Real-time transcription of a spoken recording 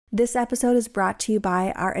This episode is brought to you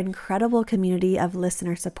by our incredible community of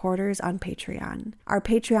listener supporters on Patreon. Our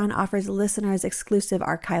Patreon offers listeners exclusive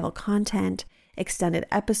archival content, extended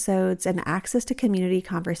episodes, and access to community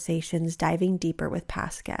conversations diving deeper with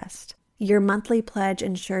past guests. Your monthly pledge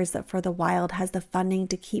ensures that For the Wild has the funding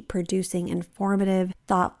to keep producing informative,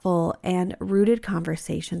 thoughtful, and rooted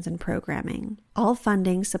conversations and programming. All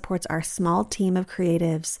funding supports our small team of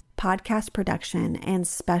creatives, podcast production, and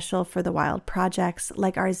special For the Wild projects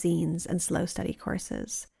like our zines and slow study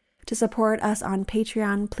courses. To support us on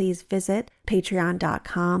Patreon, please visit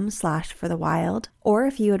patreon.com/forthewild. Or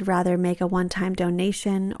if you would rather make a one-time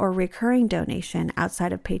donation or recurring donation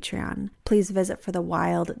outside of Patreon, please visit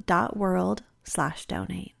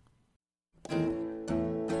forthewild.world/donate.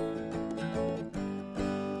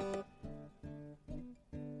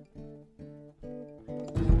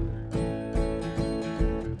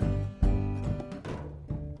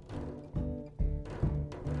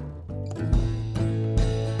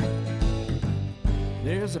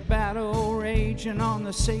 There's a battle raging on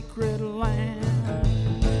the sacred land.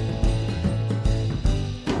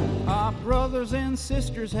 Our brothers and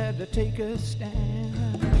sisters had to take a stand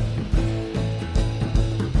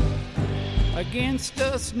against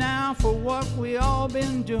us now for what we all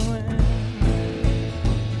been doing.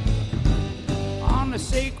 On the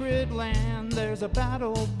sacred land, there's a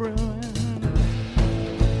battle brewing.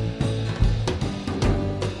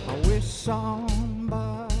 I wish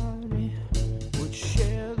somebody would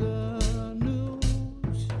share the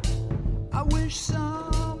news. I wish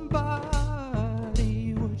somebody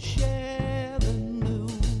would share the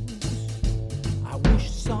news. I wish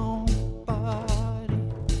somebody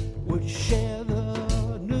would share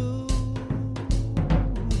the news.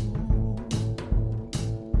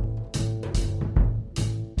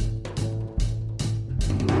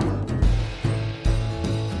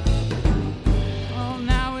 Oh,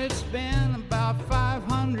 now it's been about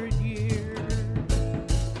 500 years.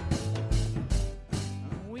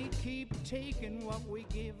 We keep taking what we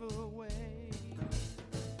give away.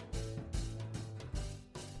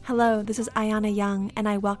 Hello, this is Ayana Young, and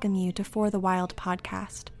I welcome you to For the Wild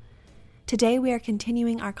podcast. Today we are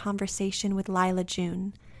continuing our conversation with LYLA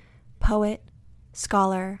June, poet,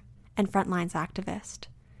 scholar, and frontlines activist.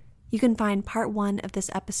 You can find part 1 of this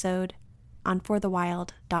episode on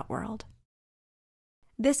forthewild.world.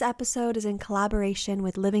 This episode is in collaboration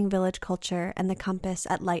with Living Village Culture and The Compass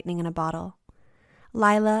at Lightning in a Bottle.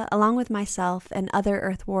 LYLA, along with myself and other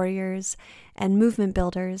Earth warriors and movement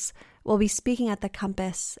builders, will be speaking at The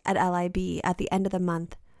Compass at LIB at the end of the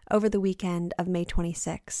month over the weekend of May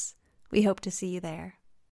 26. We hope to see you there.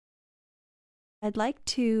 I'd like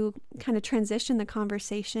to kind of transition the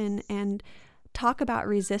conversation and talk about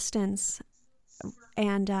resistance.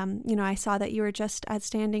 And, I saw that you were just at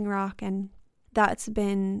Standing Rock, and that's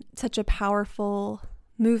been such a powerful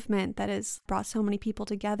movement that has brought so many people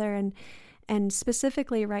together. And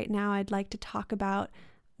specifically right now, I'd like to talk about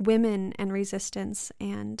women and resistance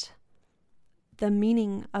and the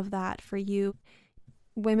meaning of that for you.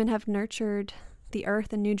 Women have nurtured the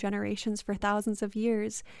earth and new generations for thousands of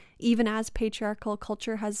years, even as patriarchal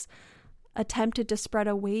culture has attempted to spread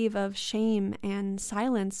a wave of shame and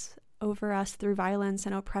silence over us through violence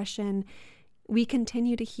and oppression. We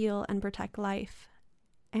continue to heal and protect life.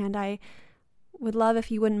 And I would love if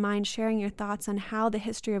you wouldn't mind sharing your thoughts on how the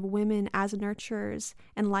history of women as nurturers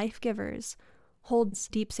and life givers holds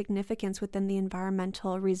deep significance within the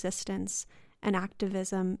environmental resistance and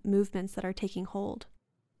activism movements that are taking hold.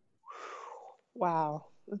 Wow,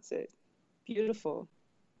 that's a beautiful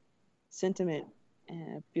sentiment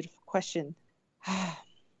and a beautiful question.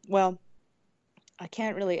 Well, I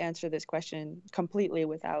can't really answer this question completely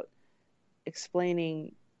without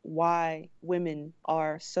explaining why women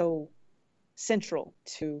are so central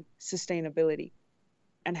to sustainability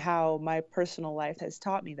and how my personal life has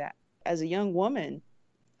taught me that. As a young woman,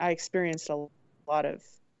 I experienced a lot of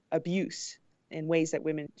abuse in ways that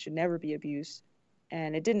women should never be abused.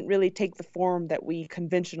 And it didn't really take the form that we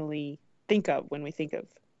conventionally think of when we think of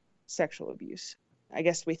sexual abuse. I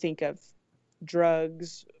guess we think of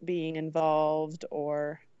drugs being involved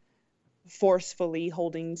or forcefully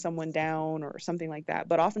holding someone down or something like that.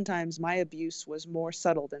 But oftentimes my abuse was more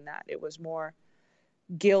subtle than that. It was more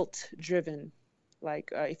guilt driven.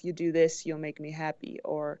 Like, if you do this, you'll make me happy.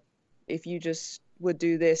 Or if you just would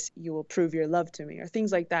do this, you will prove your love to me, or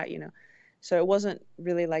things like that, So it wasn't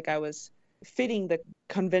really like I was fitting the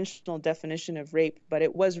conventional definition of rape, but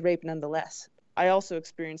it was rape nonetheless. I also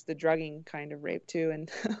experienced the drugging kind of rape too, and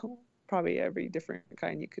probably every different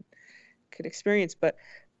kind you could experience. But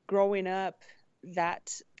growing up,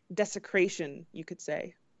 that desecration, you could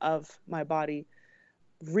say, of my body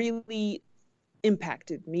really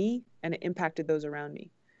impacted me, and it impacted those around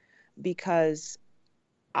me, because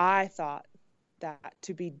I thought that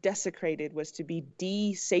to be desecrated was to be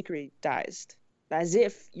desacredized, as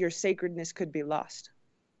if your sacredness could be lost.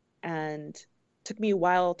 And it took me a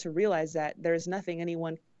while to realize that there's nothing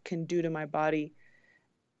anyone can do to my body,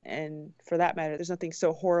 and for that matter, there's nothing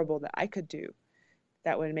so horrible that I could do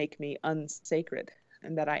that would make me unsacred,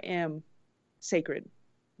 and that I am sacred.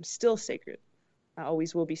 I'm still sacred. I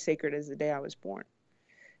always will be sacred as the day I was born.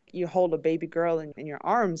 You hold a baby girl in your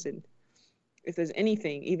arms, and if there's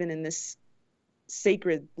anything, even in this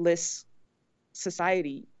sacredless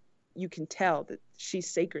society, you can tell that she's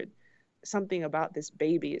sacred. Something about this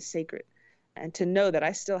baby is sacred. And to know that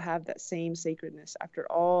I still have that same sacredness after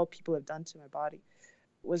all people have done to my body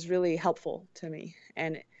was really helpful to me.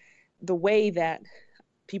 And the way that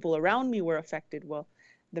people around me were affected, well,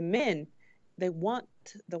 the men, they want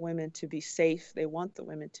the women to be safe. They want the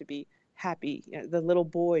women to be happy. You know, the little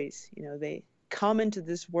boys, they come into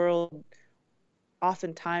this world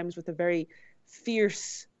oftentimes with a very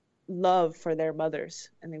fierce love for their mothers,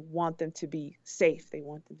 and they want them to be safe. They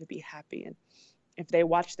want them to be happy. And if they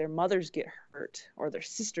watch their mothers get hurt or their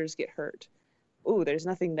sisters get hurt, there's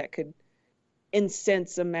nothing that could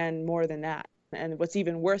incense a man more than that. And what's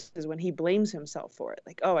even worse is when he blames himself for it.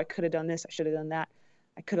 Like, I could have done this. I should have done that.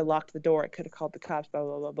 I could have locked the door. I could have called the cops, blah,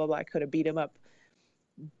 blah, blah, blah, blah. I could have beat him up.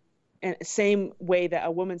 And same way that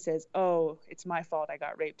a woman says, it's my fault. I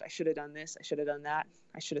got raped. I should have done this. I should have done that.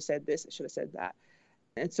 I should have said this. I should have said that.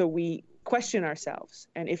 And so we question ourselves.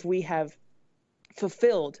 And if we have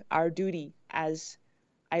fulfilled our duty as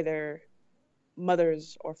either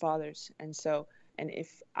mothers or fathers, and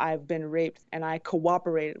if I've been raped and I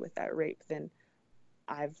cooperated with that rape, then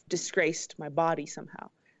I've disgraced my body somehow.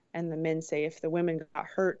 And the men say, if the women got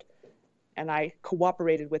hurt and I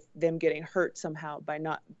cooperated with them getting hurt somehow by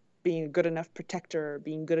not being a good enough protector or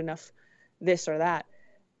being good enough this or that,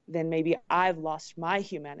 then maybe I've lost my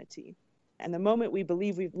humanity. And the moment we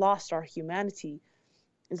believe we've lost our humanity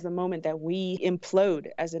is the moment that we implode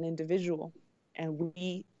as an individual, and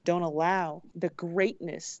we don't allow the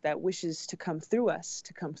greatness that wishes to come through us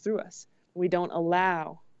to come through us. We don't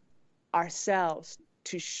allow ourselves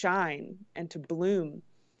to shine and to bloom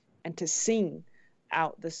and to sing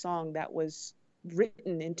out the song that was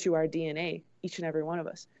written into our DNA, each and every one of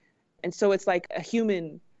us. And so it's like a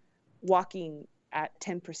human walking at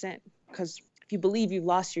 10%, because if you believe you've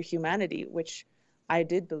lost your humanity, which I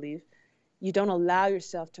did believe, you don't allow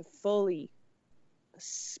yourself to fully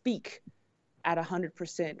speak at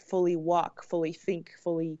 100%, fully walk, fully think,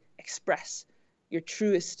 fully express your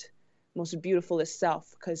truest, most beautifulest self,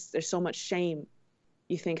 because there's so much shame.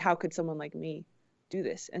 You think, how could someone like me do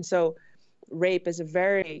this? And so rape is a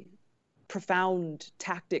very profound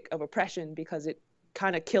tactic of oppression, because it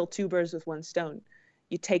kind of kills two birds with one stone.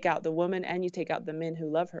 You take out the woman and you take out the men who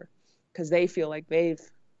love her, because they feel like they've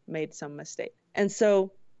made some mistake. And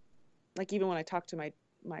so, like, even when I talk to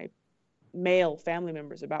my male family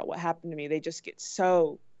members about what happened to me, they just get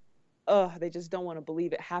so, they just don't want to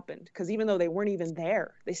believe it happened, because even though they weren't even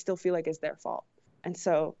there, they still feel like it's their fault. And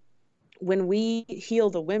so when we heal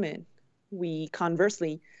the women, we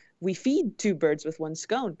feed two birds with one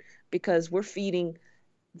stone, because we're feeding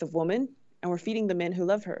the woman and we're feeding the men who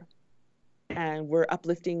love her, and we're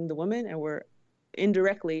uplifting the woman and we're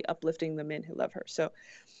indirectly uplifting the men who love her. So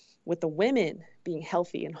with the women being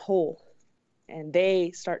healthy and whole, and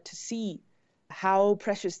they start to see how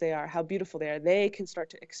precious they are, how beautiful they are, they can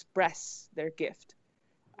start to express their gift.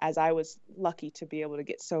 As I was lucky to be able to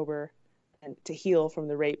get sober and to heal from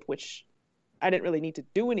the rape, which I didn't really need to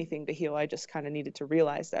do anything to heal. I just kind of needed to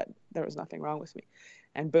realize that there was nothing wrong with me.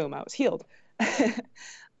 And boom, I was healed.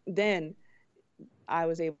 Then I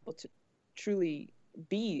was able to truly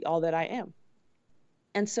be all that I am.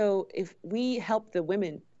 And so if we help the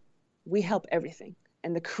women, we help everything.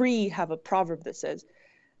 And the Cree have a proverb that says,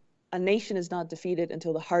 a nation is not defeated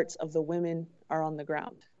until the hearts of the women are on the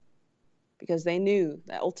ground. Because they knew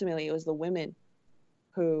that ultimately it was the women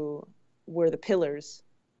who were the pillars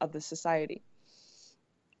of the society.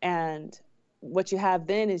 And what you have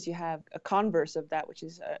then is you have a converse of that, which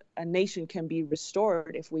is a nation can be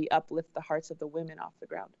restored if we uplift the hearts of the women off the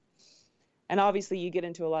ground. And obviously you get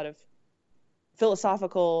into a lot of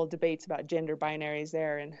philosophical debates about gender binaries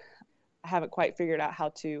there, and I haven't quite figured out how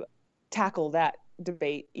to tackle that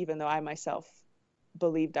debate, even though I myself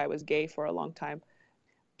believed I was gay for a long time,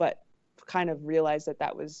 but kind of realized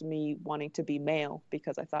that was me wanting to be male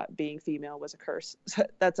because I thought being female was a curse. So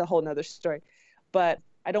that's a whole nother story. But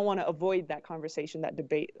I don't want to avoid that conversation, that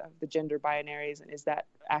debate of the gender binaries, and is that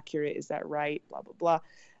accurate? Is that right? Blah, blah, blah,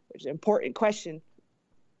 which is an important question.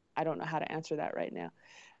 I don't know how to answer that right now.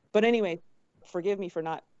 But anyway, forgive me for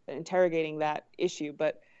not interrogating that issue.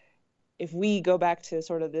 But if we go back to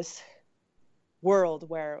sort of this world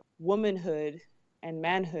where womanhood and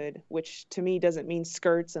manhood, which to me doesn't mean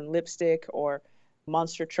skirts and lipstick or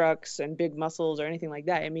monster trucks and big muscles or anything like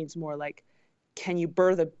that. It means more like, can you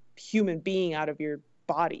birth a human being out of your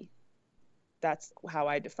body? That's how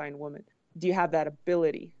I define woman. Do you have that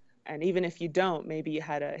ability? And even if you don't, maybe you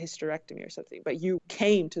had a hysterectomy or something, but you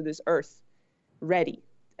came to this earth ready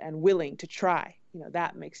and willing to try.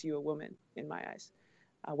 That makes you a woman in my eyes.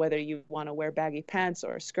 Whether you want to wear baggy pants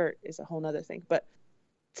or a skirt is a whole nother thing. But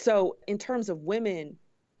so in terms of women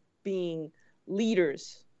being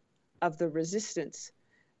leaders of the resistance,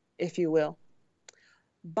 if you will,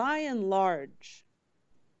 by and large,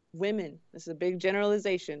 women, this is a big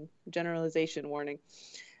generalization warning,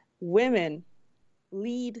 women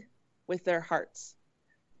lead with their hearts.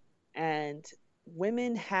 And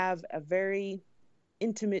women have a very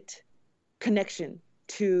intimate connection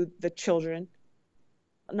to the children,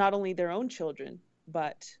 not only their own children,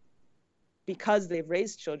 but because they've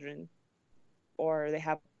raised children, or they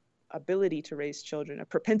have ability to raise children, a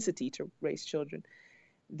propensity to raise children,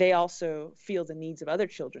 they also feel the needs of other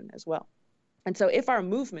children as well. And so if our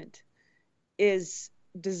movement is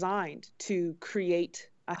designed to create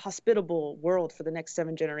a hospitable world for the next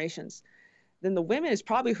 7 generations, then the women is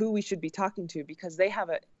probably who we should be talking to, because they have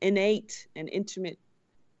an innate and intimate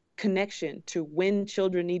connection to when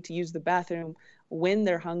children need to use the bathroom, when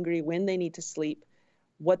they're hungry, when they need to sleep,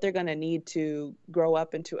 what they're going to need to grow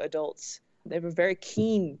up into adults. They have a very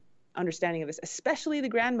keen understanding of this, especially the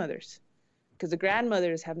grandmothers, because the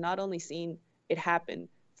grandmothers have not only seen it happen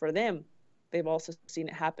for them, they've also seen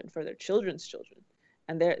it happen for their children's children.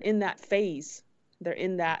 And they're in that phase, they're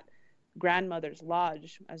in that grandmother's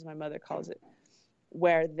lodge, as my mother calls it,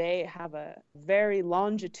 where they have a very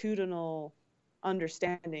longitudinal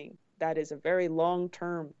understanding that is a very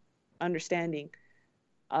long-term understanding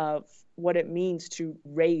of what it means to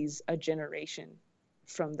raise a generation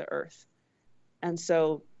from the earth. And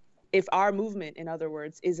so if our movement, in other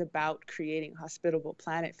words, is about creating a hospitable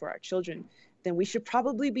planet for our children, then we should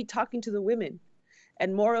probably be talking to the women.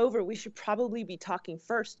 And moreover, we should probably be talking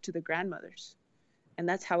first to the grandmothers. And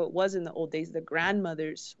that's how it was in the old days. The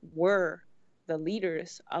grandmothers were the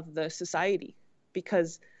leaders of the society,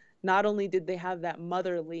 because not only did they have that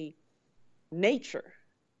motherly nature,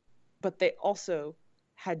 but they also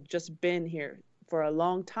had just been here for a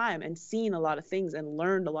long time and seen a lot of things and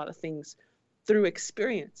learned a lot of things through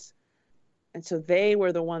experience. And so they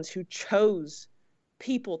were the ones who chose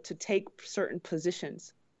people to take certain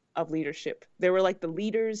positions of leadership. They were like the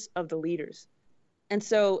leaders of the leaders. And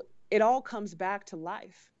so it all comes back to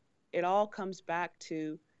life. It all comes back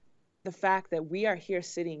to the fact that we are here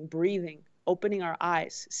sitting, breathing, opening our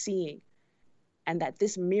eyes, seeing, and that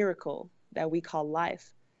this miracle that we call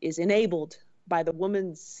life is enabled by the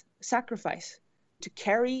woman's sacrifice to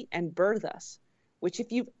carry and birth us, which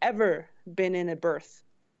if you've ever been in a birth,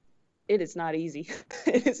 it is not easy.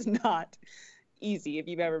 It is not easy. If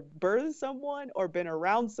you've ever birthed someone or been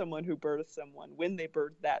around someone who birthed someone, when they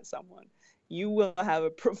birthed that someone, you will have a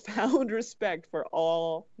profound respect for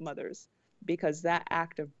all mothers, because that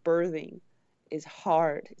act of birthing is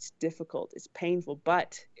hard, it's difficult, it's painful,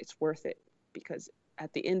 but it's worth it, because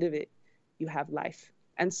at the end of it, you have life.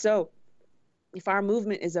 And so if our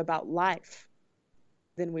movement is about life,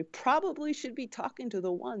 then we probably should be talking to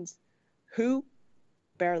the ones who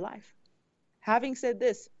bear life. Having said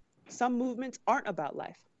this, some movements aren't about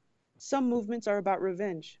life. Some movements are about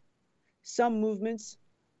revenge. Some movements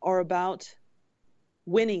are about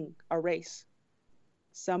winning a race.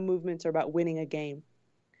 Some movements are about winning a game.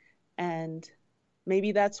 And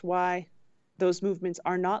maybe that's why those movements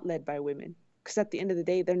are not led by women, because at the end of the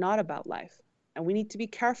day, they're not about life. And we need to be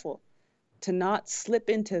careful to not slip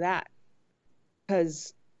into that,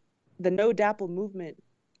 because the No Dapple movement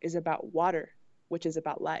is about water, which is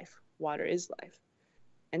about life. Water is life.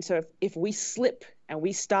 And so if we slip and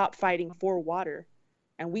we stop fighting for water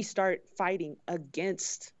and we start fighting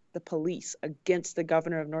against the police, against the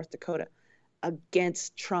governor of North Dakota,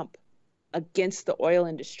 against Trump, against the oil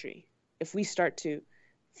industry, if we start to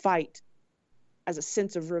fight as a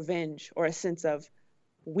sense of revenge or a sense of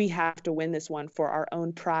we have to win this one for our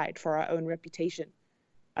own pride, for our own reputation,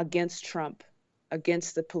 against Trump,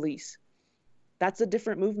 against the police, that's a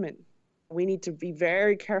different movement. We need to be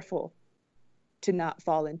very careful to not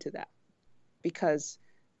fall into that, because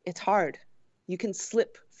it's hard. You can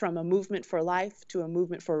slip from a movement for life to a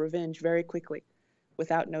movement for revenge very quickly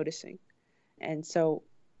without noticing. And so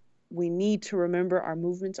we need to remember our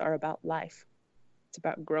movements are about life. It's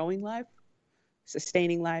about growing life.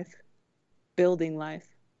 sustaining life, building life,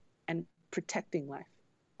 and protecting life,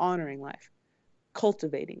 honoring life,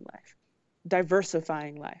 cultivating life,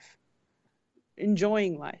 diversifying life,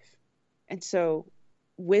 enjoying life. And so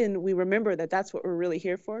when we remember that that's what we're really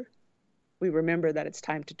here for, we remember that it's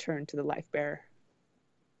time to turn to the life bearer.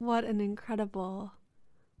 What an incredible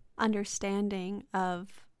understanding of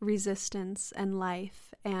resistance and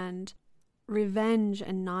life and revenge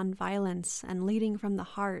and nonviolence and leading from the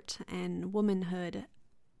heart and womanhood.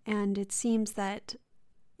 And it seems that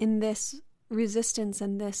in this resistance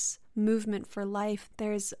and this movement for life,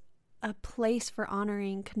 there's a place for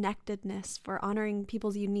honoring connectedness, for honoring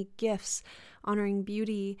people's unique gifts, honoring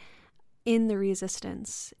beauty in the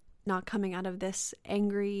resistance, not coming out of this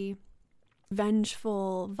angry,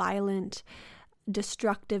 vengeful, violent,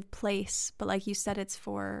 destructive place. But like you said, it's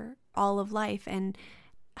for all of life, and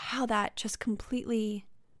how that just completely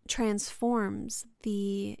transforms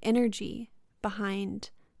the energy behind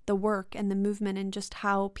the work and the movement and just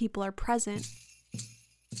how people are present.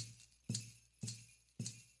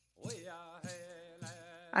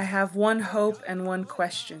 I have one hope and one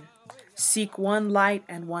question. Seek one light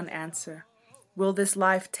and one answer. Will this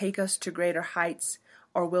life take us to greater heights,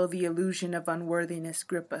 or will the illusion of unworthiness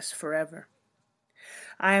grip us forever?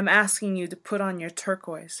 I am asking you to put on your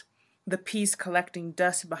turquoise, the piece collecting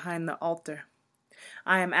dust behind the altar.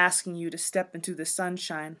 I am asking you to step into the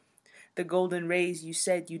sunshine, the golden rays you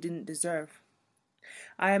said you didn't deserve.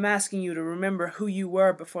 I am asking you to remember who you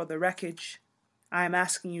were before the wreckage. I am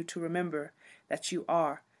asking you to remember that you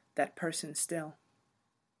are that person still.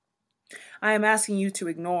 I am asking you to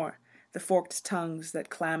ignore the forked tongues that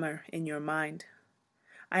clamor in your mind.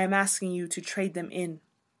 I am asking you to trade them in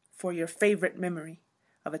for your favorite memory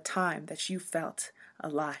of a time that you felt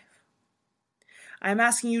alive. I am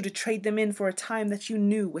asking you to trade them in for a time that you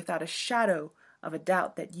knew without a shadow of a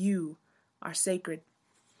doubt that you are sacred.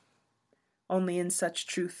 Only in such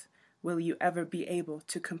truth will you ever be able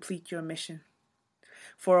to complete your mission.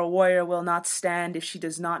 For a warrior will not stand if she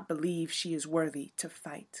does not believe she is worthy to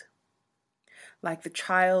fight. Like the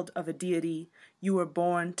child of a deity, you were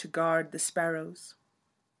born to guard the sparrows.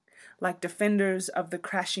 Like defenders of the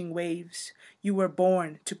crashing waves, you were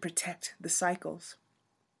born to protect the cycles.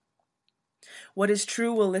 What is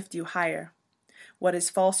true will lift you higher. What is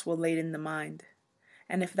false will laden the mind.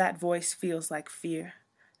 And if that voice feels like fear,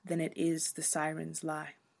 then it is the siren's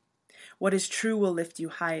lie. What is true will lift you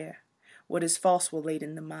higher. What is false will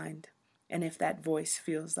laden the mind. And if that voice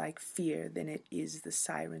feels like fear, then it is the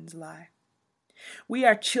siren's lie. We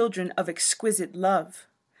are children of exquisite love.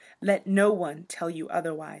 Let no one tell you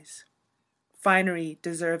otherwise. Finery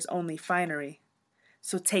deserves only finery.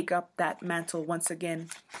 So take up that mantle once again,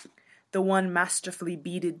 the one masterfully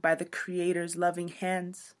beaded by the Creator's loving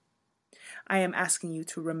hands. I am asking you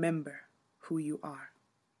to remember who you are.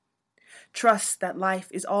 Trust that life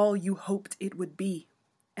is all you hoped it would be,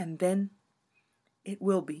 and then it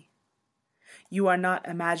will be. You are not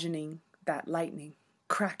imagining that lightning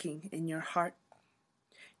cracking in your heart.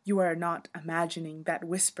 You are not imagining that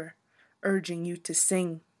whisper urging you to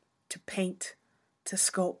sing, to paint, to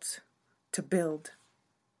sculpt, to build.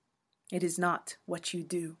 It is not what you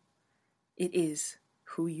do. It is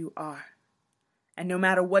who you are. And no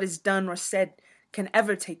matter what is done or said can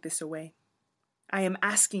ever take this away. I am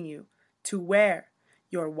asking you to wear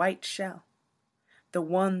your white shell, the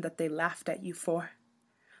one that they laughed at you for,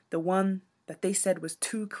 the one that they said was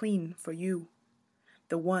too clean for you,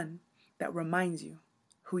 the one that reminds you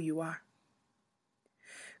who you are.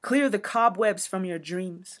 Clear the cobwebs from your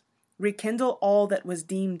dreams. Rekindle all that was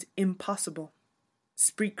deemed impossible.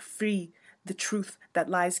 Speak free the truth that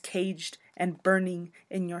lies caged and burning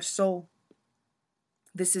in your soul.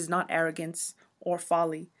 This is not arrogance or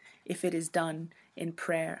folly if it is done in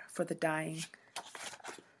prayer for the dying.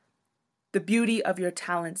 The beauty of your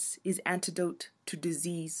talents is antidote to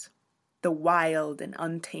disease. The wild and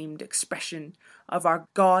untamed expression of our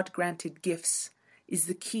God-granted gifts is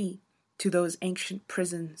the key to those ancient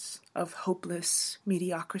prisons of hopeless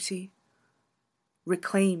mediocrity.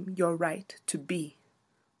 Reclaim your right to be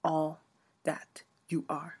all that you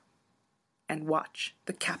are, and watch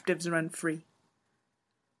the captives run free.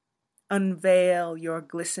 Unveil your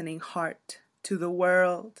glistening heart to the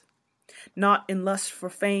world, not in lust for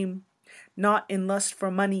fame, not in lust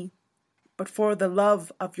for money, but for the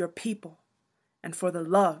love of your people and for the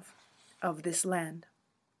love of this land.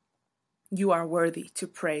 You are worthy to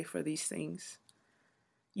pray for these things.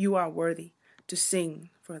 You are worthy to sing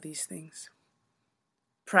for these things.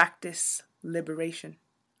 Practice liberation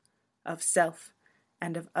of self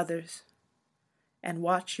and of others, and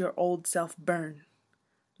watch your old self burn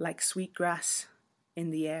like sweet grass in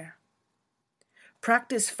the air.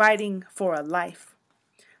 Practice fighting for a life,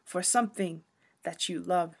 for something that you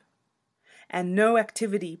love, and no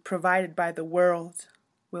activity provided by the world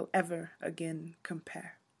will ever again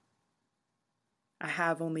compare. I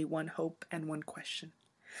have only one hope and one question.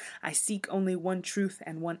 I seek only one truth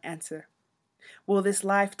and one answer. Will this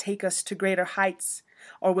life take us to greater heights,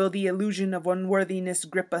 or will the illusion of unworthiness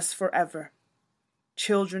grip us forever?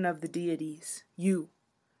 Children of the deities, you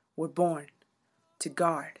were born to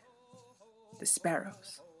guard the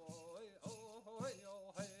sparrows.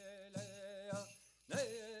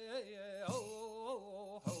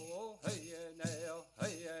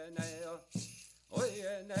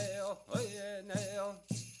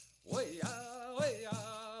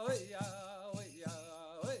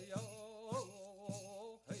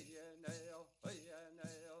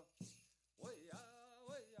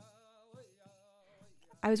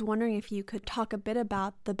 I was wondering if you could talk a bit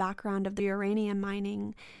about the background of the uranium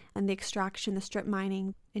mining and the extraction, the strip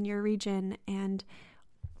mining in your region, and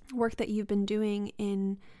work that you've been doing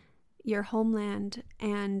in your homeland,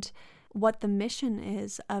 and what the mission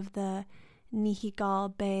is of the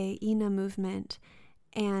Nihigal Be Ina movement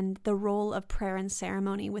and the role of prayer and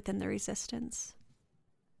ceremony within the resistance.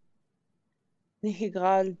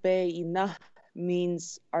 Nihigal Be Ina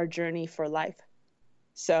means our journey for life.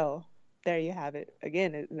 So there you have it.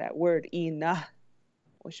 Again, that word Ina,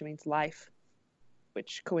 which means life,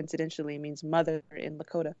 which coincidentally means mother in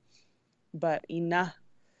Lakota. But Ina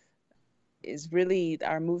is really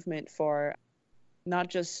our movement for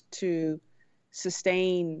not just to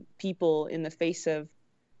sustain people in the face of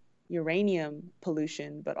uranium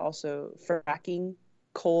pollution, but also fracking,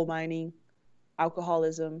 coal mining,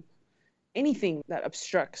 alcoholism, anything that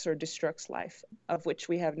obstructs or destructs life, of which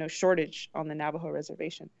we have no shortage on the Navajo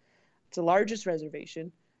reservation. It's the largest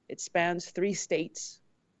reservation. It spans 3 states.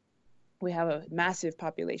 We have a massive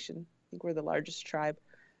population. I think we're the largest tribe.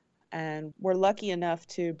 And we're lucky enough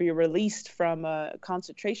to be released from a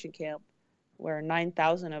concentration camp where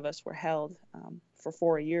 9,000 of us were held for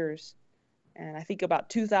 4 years. And I think about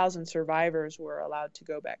 2,000 survivors were allowed to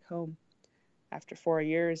go back home after 4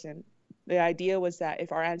 years. And the idea was that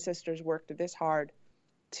if our ancestors worked this hard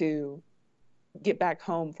to get back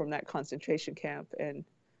home from that concentration camp and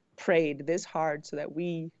prayed this hard so that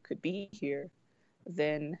we could be here,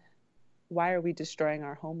 then why are we destroying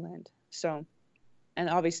our homeland? So, and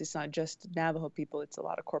obviously it's not just Navajo people, it's a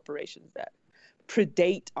lot of corporations that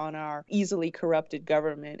predate on our easily corrupted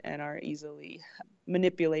government and our easily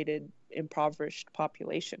manipulated, impoverished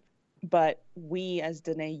population. But we as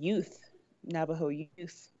Dene youth, Navajo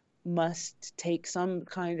youth, must take some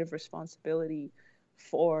kind of responsibility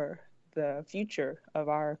for the future of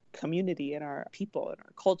our community and our people and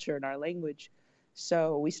our culture and our language.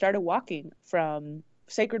 So we started walking from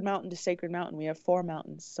Sacred Mountain to Sacred Mountain. We have 4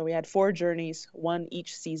 mountains. So we had 4 journeys, one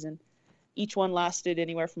each season. Each one lasted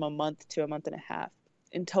anywhere from a month to a month and a half.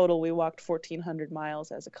 In total, we walked 1,400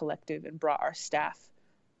 miles as a collective and brought our staff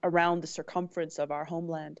around the circumference of our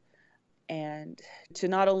homeland, and to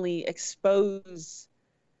not only expose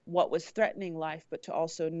what was threatening life, but to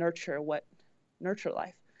also nurture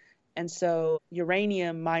life. And so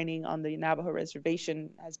uranium mining on the Navajo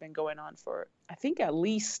reservation has been going on for, I think, at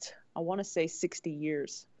least, I want to say 60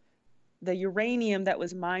 years. The uranium that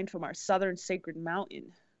was mined from our southern Sacred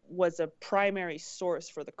Mountain was a primary source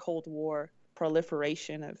for the Cold War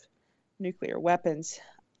proliferation of nuclear weapons.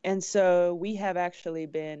 And so we have actually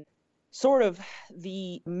been sort of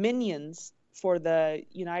the minions for the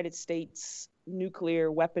United States nuclear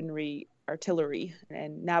weaponry artillery,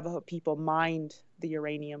 and Navajo people mined the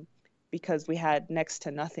uranium because we had next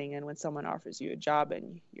to nothing. And when someone offers you a job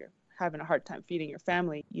and you're having a hard time feeding your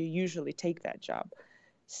family, you usually take that job.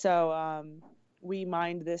 So we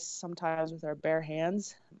mined this sometimes with our bare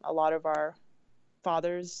hands. A lot of our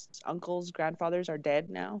fathers, uncles, grandfathers are dead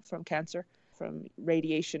now from cancer, from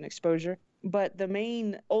radiation exposure. But the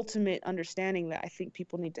main ultimate understanding that I think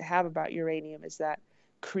people need to have about uranium is that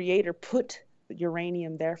Creator put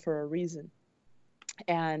uranium there for a reason.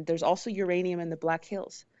 And there's also uranium in the Black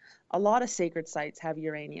Hills. A lot of sacred sites have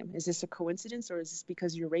uranium. Is this a coincidence, or is this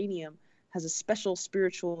because uranium has a special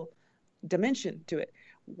spiritual dimension to it,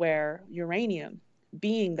 where uranium,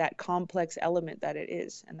 being that complex element that it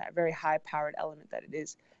is, and that very high-powered element that it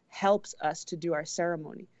is, helps us to do our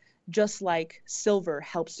ceremony, just like silver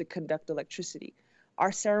helps to conduct electricity.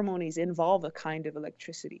 Our ceremonies involve a kind of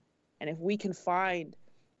electricity. And if we can find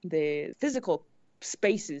the physical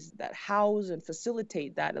spaces that house and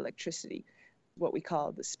facilitate that electricity, what we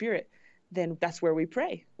call the spirit, then that's where we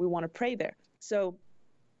pray. We want to pray there. So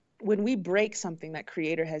when we break something that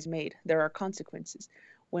Creator has made, there are consequences.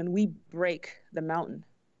 When we break the mountain,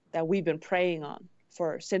 that we've been preying on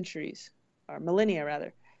for centuries, or millennia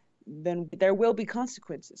rather, then there will be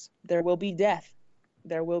consequences. There will be death.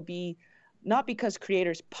 There will be, not because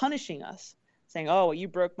Creator's punishing us, saying, oh, well, you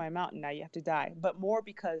broke my mountain, now you have to die, but more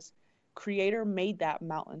because Creator made that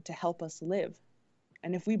mountain to help us live.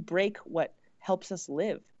 And if we break what helps us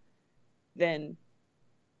live, then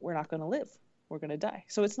we're not going to live. We're going to die.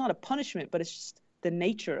 So it's not a punishment, but it's just the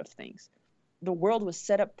nature of things. The world was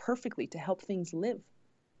set up perfectly to help things live.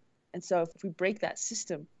 And so if we break that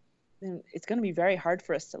system, then it's going to be very hard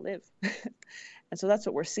for us to live. And so that's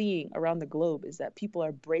what we're seeing around the globe, is that people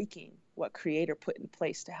are breaking what Creator put in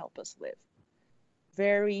place to help us live.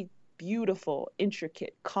 Very beautiful,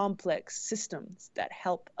 intricate, complex systems that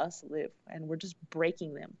help us live. And we're just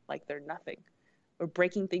breaking them like they're nothing. We're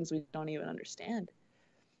breaking things we don't even understand.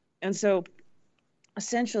 And so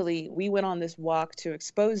essentially, we went on this walk to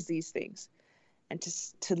expose these things and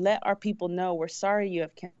to let our people know, we're sorry you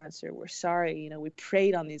have cancer. We're sorry. We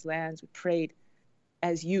prayed on these lands. We prayed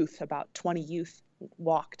as youth, about 20 youth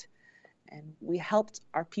walked. And we helped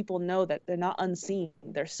our people know that they're not unseen.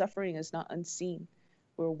 Their suffering is not unseen.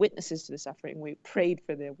 We're witnesses to the suffering. We prayed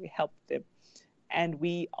for them. We helped them. And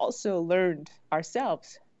we also learned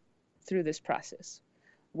ourselves through this process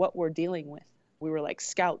what we're dealing with. We were like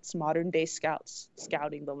scouts, modern day scouts,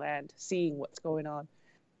 scouting the land, seeing what's going on.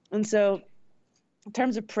 And so in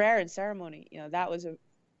terms of prayer and ceremony, that was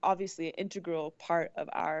obviously an integral part of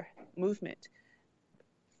our movement.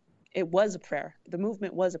 It was a prayer. The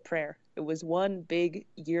movement was a prayer. It was one big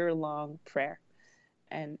year-long prayer.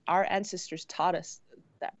 And our ancestors taught us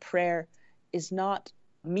that prayer is not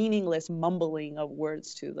meaningless mumbling of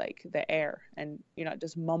words to like the air, and you're not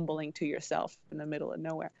just mumbling to yourself in the middle of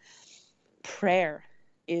nowhere. Prayer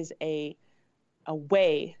is a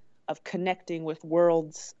way of connecting with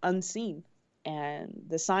worlds unseen. And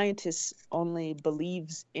the scientist only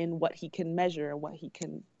believes in what he can measure and what he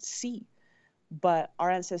can see. But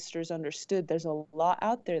our ancestors understood there's a lot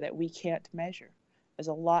out there that we can't measure. There's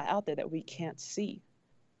a lot out there that we can't see.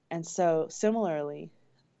 And so similarly,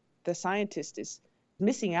 the scientist is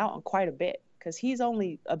missing out on quite a bit because he's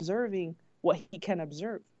only observing what he can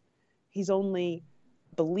observe. He's only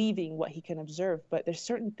believing what he can observe. But there's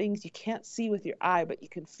certain things you can't see with your eye, but you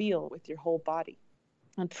can feel with your whole body.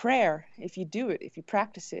 And prayer, if you do it, if you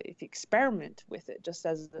practice it, if you experiment with it, just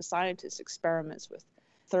as the scientist experiments with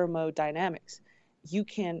thermodynamics, you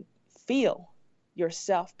can feel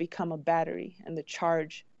yourself become a battery and the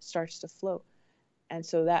charge starts to flow. And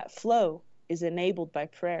so that flow is enabled by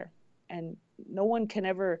prayer. And no one can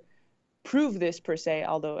ever prove this per se,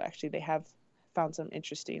 although actually they have found some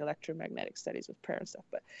interesting electromagnetic studies with prayer and stuff.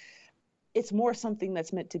 But it's more something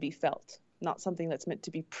that's meant to be felt, not something that's meant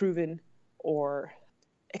to be proven or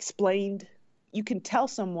explained. You can tell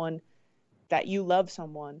someone that you love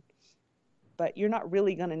someone, but you're not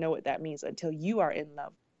really going to know what that means until you are in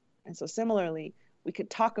love. And so similarly, we could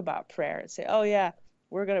talk about prayer and say, oh yeah,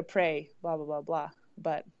 we're going to pray, blah, blah, blah, blah.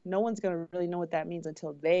 But no one's going to really know what that means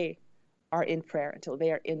until they are in prayer, until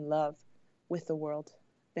they are in love with the world.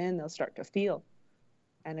 Then they'll start to feel.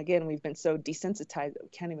 And again, we've been so desensitized that we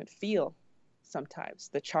can't even feel sometimes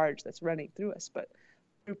the charge that's running through us. But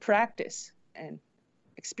through practice and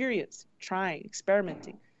experience, trying,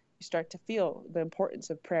 experimenting, you start to feel the importance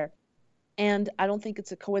of prayer. And I don't think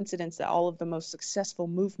it's a coincidence that all of the most successful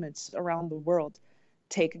movements around the world,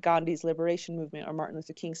 take Gandhi's liberation movement or Martin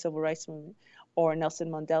Luther King's civil rights movement or Nelson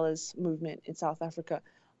Mandela's movement in South Africa,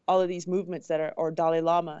 all of these movements that are, or Dalai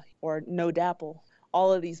Lama or No Dapple,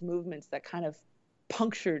 all of these movements that kind of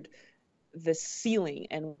punctured the ceiling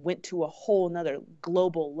and went to a whole nother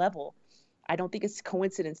global level. I don't think it's a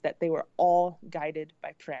coincidence that they were all guided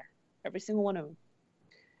by prayer, every single one of them.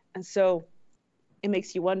 And so it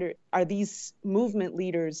makes you wonder, are these movement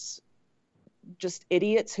leaders just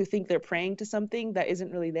idiots who think they're praying to something that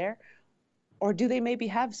isn't really there? Or do they maybe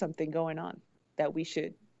have something going on that we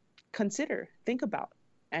should consider, think about,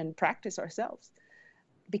 and practice ourselves?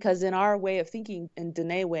 Because in our way of thinking, in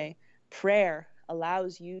Dene way, prayer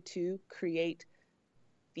allows you to create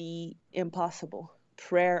the impossible.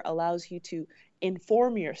 Prayer allows you to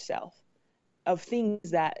inform yourself of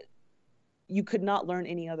things that you could not learn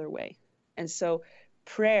any other way. And so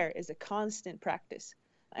prayer is a constant practice.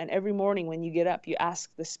 And every morning when you get up, you ask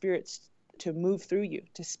the spirits to move through you,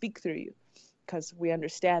 to speak through you, because we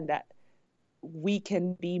understand that we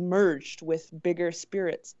can be merged with bigger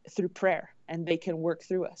spirits through prayer, and they can work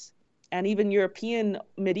through us. And even European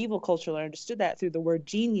medieval culture understood that through the word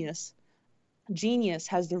genius. Genius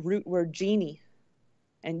has the root word genie,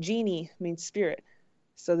 and genie means spirit.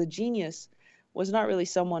 So the genius was not really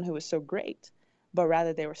someone who was so great, but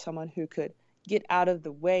rather they were someone who could get out of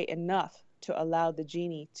the way enough to allow the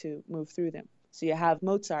genie to move through them. So you have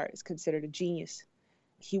Mozart is considered a genius.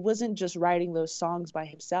 He wasn't just writing those songs by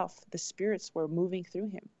himself. The spirits were moving through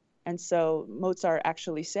him. And so Mozart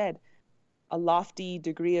actually said, a lofty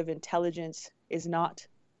degree of intelligence is not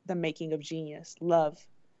the making of genius. Love,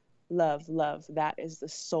 love, love, that is the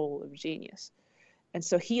soul of genius. And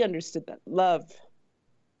so he understood that love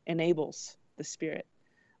enables the spirit.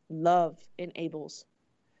 Love enables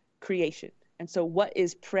creation. And so what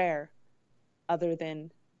is prayer other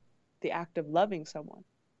than the act of loving someone?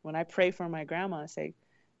 When I pray for my grandma and say,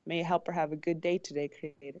 may you help her have a good day today,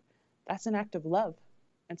 Creator, that's an act of love.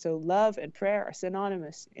 And so love and prayer are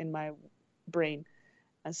synonymous in my brain.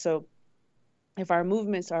 And so if our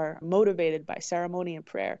movements are motivated by ceremony and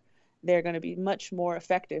prayer, they're going to be much more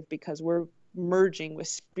effective because we're merging with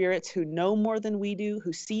spirits who know more than we do,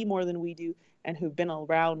 who see more than we do, and who've been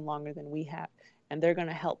around longer than we have. And they're going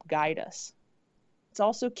to help guide us. It's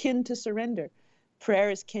also kin to surrender. Prayer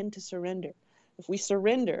is kin to surrender. If we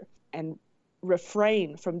surrender and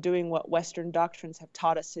refrain from doing what Western doctrines have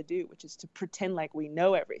taught us to do, which is to pretend like we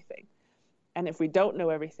know everything. And if we don't know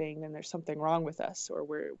everything, then there's something wrong with us, or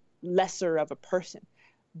we're lesser of a person.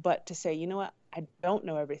 But to say, you know what, I don't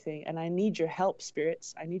know everything, and I need your help,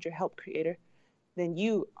 spirits. I need your help, Creator. Then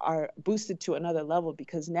you are boosted to another level,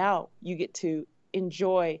 because now you get to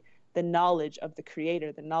enjoy the knowledge of the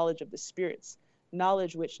Creator, the knowledge of the spirits,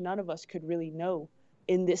 knowledge which none of us could really know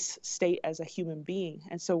in this state as a human being.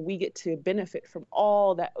 And so we get to benefit from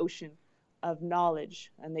all that ocean of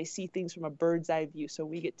knowledge, and they see things from a bird's eye view. So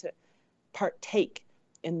we get to partake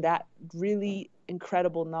in that really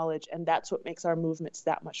incredible knowledge, and that's what makes our movements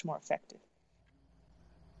that much more effective.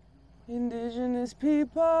 Indigenous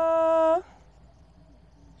people,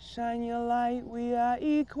 shine your light, we are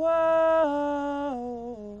equal.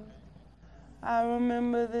 I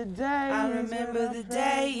remember the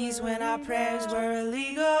days when our prayers were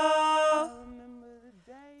illegal.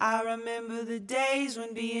 I remember the days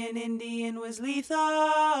when being Indian was lethal.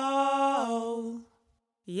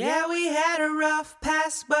 Yeah, we had a rough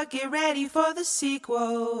past, but get ready for the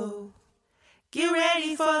sequel. Get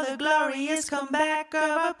ready for the glorious comeback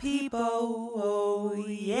of our people. Oh,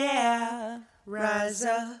 yeah. Rise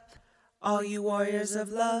up, all you warriors of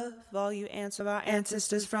love, all you ants of our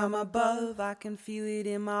ancestors from above. I can feel it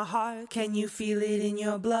in my heart. Can you feel it in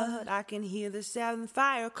your blood? I can hear the seventh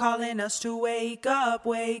fire calling us to wake up,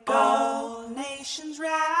 wake up. All nations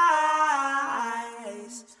rise.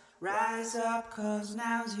 Rise up, 'cause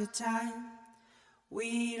now's your time.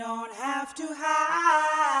 We don't have to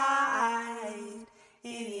hide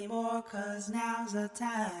anymore, 'cause now's the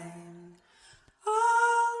time.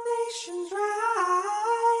 All nations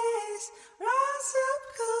rise. Rise up,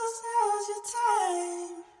 'cause now's your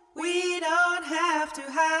time. We don't have to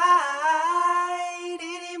hide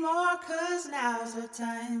anymore, 'cause now's the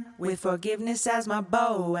time. With forgiveness as my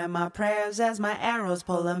bow and my prayers as my arrows,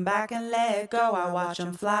 pull them back and let go. I watch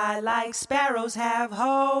them fly like sparrows. Have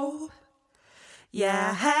hope.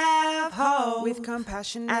 Yeah, have hope. With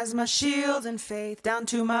compassion as my shield and faith down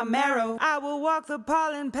to my marrow, I will walk the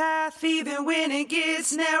pollen path even when it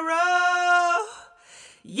gets narrow.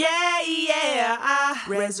 Yeah, yeah, I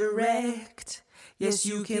resurrect. Yes,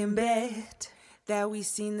 you can bet that we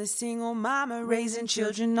seen the single mama raising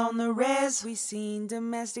children on the res. We seen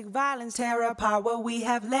domestic violence tear apart what we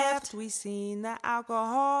have left. We seen the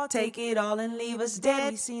alcohol take it all and leave us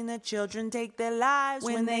dead. We seen the children take their lives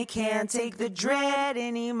when they can't take the dread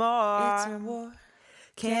anymore. It's a war.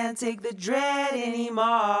 Can't take the dread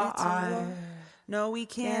anymore. It's a war. No, we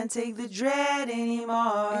can't take the dread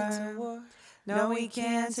anymore. It's a war. No, we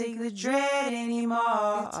can't take the dread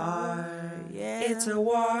anymore. It's a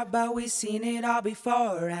war, but we've seen it all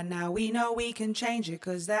before. And now we know we can change it,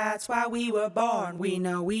 'cause that's why we were born. We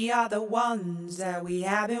know we are the ones that we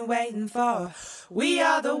have been waiting for. We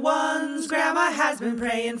are the ones Grandma has been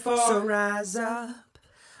praying for. So rise up,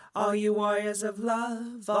 all you warriors of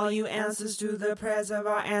love, all you answers to the prayers of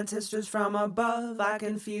our ancestors from above. I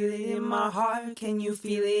can feel it in my heart. Can you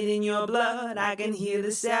feel it in your blood? I can hear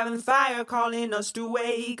the seventh fire calling us to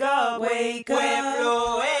wake up, wake up.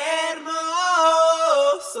 Pueblo hermoso,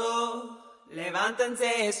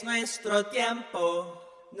 levántense, es nuestro tiempo.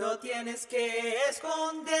 No tienes que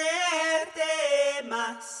esconderte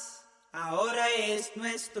más. Ahora es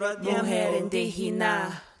nuestro tiempo. Mujer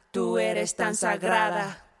indígena, tú eres tan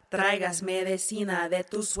sagrada. Traigas medicina de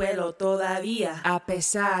tu suelo todavía. A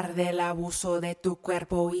pesar del abuso de tu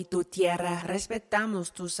cuerpo y tu tierra,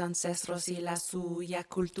 respetamos tus ancestros y la suya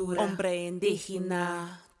cultura. Hombre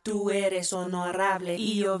indígena, Tú eres honorable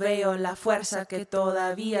y yo veo la fuerza que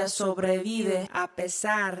todavía sobrevive a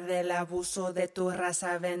pesar del abuso de tu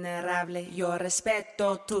raza venerable. Yo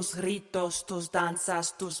respeto tus ritos, tus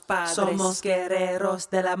danzas, tus padres. Somos guerreros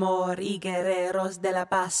del amor y guerreros de la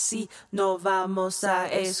paz. Sí, no vamos a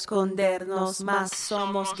escondernos más.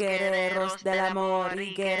 Somos guerreros del amor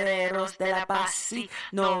y guerreros de la paz. Sí,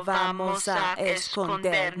 no vamos a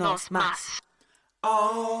escondernos más.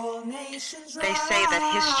 They say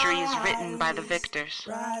that history is written by the victors.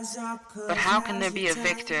 But how can there be a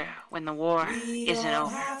victor when the war isn't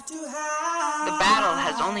over? The battle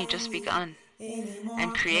has only just begun,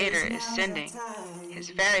 and Creator is sending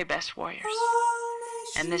his very best warriors.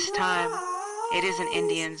 And this time, it isn't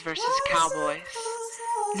Indians versus cowboys.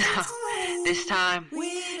 No, this time,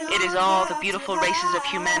 it is all the beautiful races of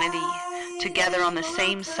humanity together on the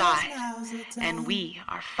same side, and we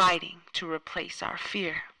are fighting to replace our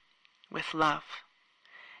fear with love.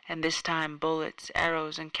 And this time bullets,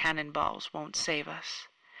 arrows, and cannonballs won't save us.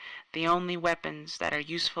 The only weapons that are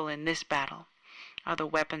useful in this battle are the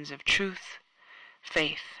weapons of truth,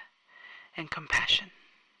 faith, and compassion.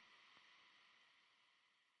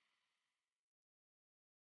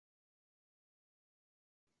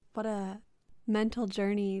 What a mental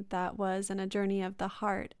journey that was, and a journey of the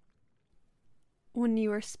heart. When you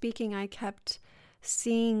were speaking, I kept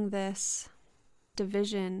seeing this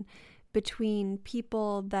division between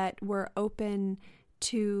people that were open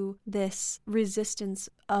to this resistance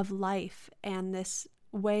of life and this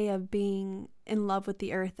way of being in love with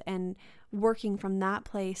the earth and working from that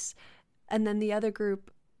place. And then the other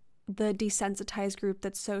group, the desensitized group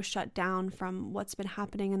that's so shut down from what's been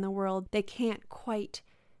happening in the world, they can't quite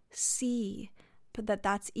see that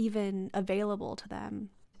that's even available to them.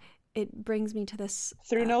 It brings me to this...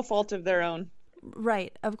 Through no fault of their own.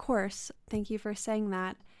 Right, of course. Thank you for saying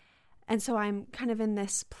that. And so I'm kind of in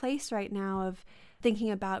this place right now of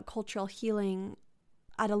thinking about cultural healing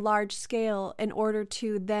at a large scale in order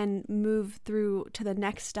to then move through to the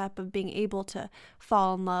next step of being able to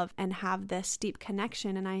fall in love and have this deep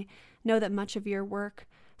connection. And I know that much of your work,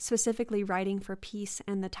 specifically writing for peace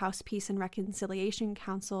and the Taos Peace and Reconciliation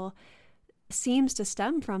Council, seems to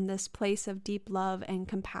stem from this place of deep love and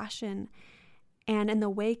compassion. And in the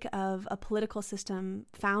wake of a political system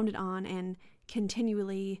founded on and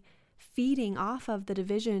continually feeding off of the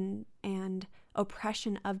division and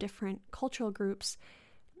oppression of different cultural groups,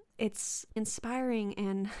 it's inspiring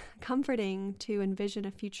and comforting to envision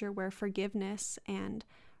a future where forgiveness and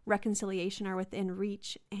reconciliation are within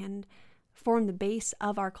reach and form the base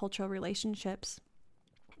of our cultural relationships.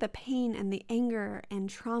 The pain and the anger and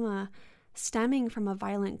trauma stemming from a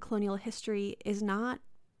violent colonial history is not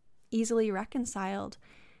easily reconciled.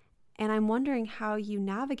 And I'm wondering how you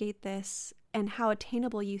navigate this and how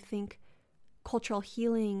attainable you think cultural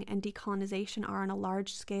healing and decolonization are on a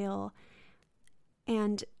large scale.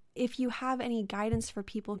 And if you have any guidance for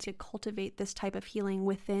people to cultivate this type of healing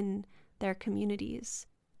within their communities.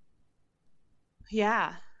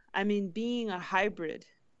 Yeah, I mean, being a hybrid,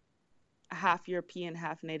 a half European,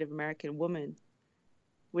 half Native American woman,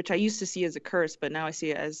 which I used to see as a curse, but now I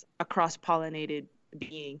see it as a cross-pollinated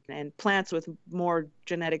being. And plants with more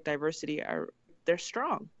genetic diversity they're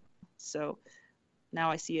strong. So now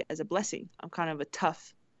I see it as a blessing. I'm kind of a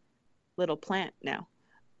tough little plant now.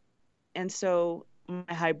 And so my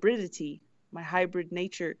hybridity, my hybrid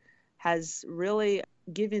nature has really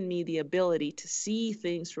given me the ability to see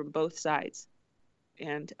things from both sides.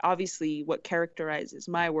 And obviously what characterizes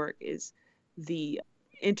my work is the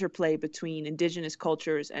interplay between indigenous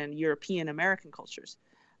cultures and European American cultures.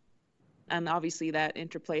 And obviously that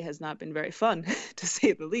interplay has not been very fun, to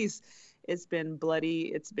say the least. It's been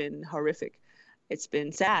bloody, it's been horrific, it's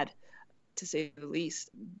been sad, to say the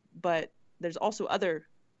least. But there's also other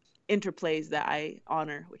interplays that I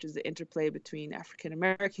honor, which is the interplay between African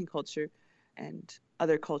American culture and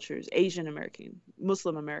other cultures, Asian American,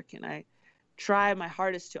 Muslim American. I try my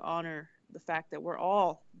hardest to honor the fact that we're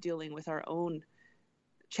all dealing with our own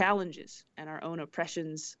challenges and our own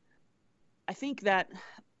oppressions. I think that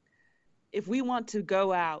if we want to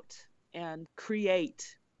go out and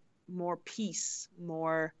create more peace,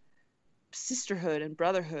 more sisterhood and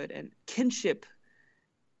brotherhood and kinship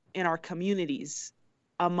in our communities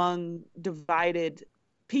among divided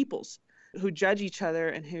peoples who judge each other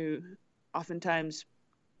and who oftentimes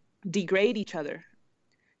degrade each other,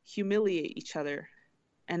 humiliate each other,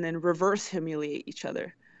 and then reverse humiliate each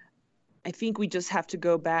other, I think we just have to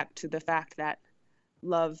go back to the fact that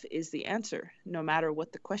love is the answer, no matter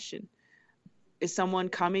what the question. Is someone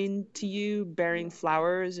coming to you bearing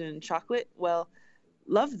flowers and chocolate? Well,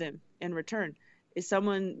 love them in return. Is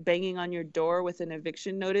someone banging on your door with an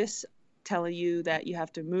eviction notice telling you that you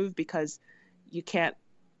have to move because you can't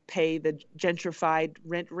pay the gentrified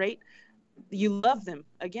rent rate? You love them.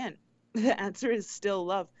 Again, the answer is still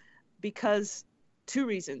love, because two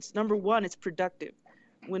reasons. Number one, it's productive.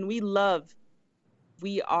 When we love,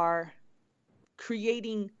 we are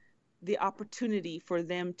creating the opportunity for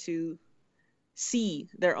them to see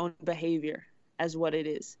their own behavior as what it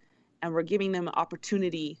is. And we're giving them an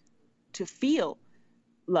opportunity to feel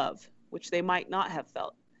love, which they might not have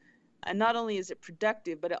felt. And not only is it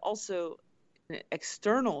productive, but it also, in an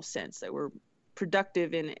external sense, that we're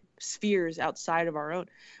productive in spheres outside of our own,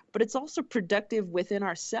 but it's also productive within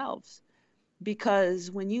ourselves. Because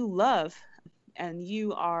when you love and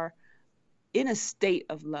you are in a state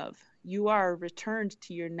of love, you are returned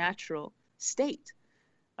to your natural state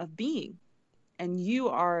of being, and you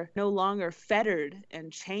are no longer fettered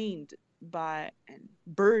and chained by and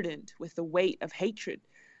burdened with the weight of hatred,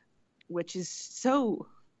 which is so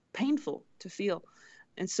painful to feel.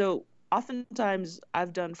 And so oftentimes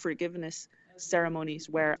I've done forgiveness ceremonies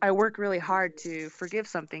where I work really hard to forgive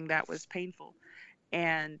something that was painful.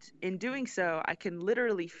 And in doing so, I can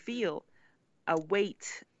literally feel a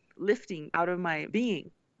weight lifting out of my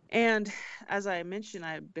being. And as I mentioned,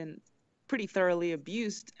 I've been pretty thoroughly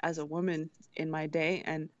abused as a woman in my day.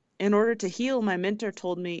 And in order to heal, my mentor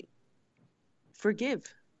told me, forgive.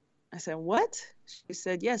 I said, what? She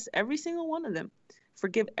said, yes, every single one of them.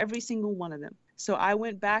 Forgive every single one of them. So I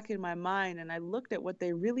went back in my mind and I looked at what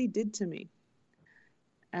they really did to me.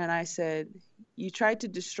 And I said, you tried to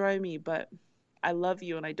destroy me, but I love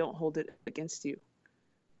you and I don't hold it against you.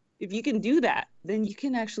 If you can do that, then you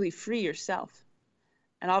can actually free yourself.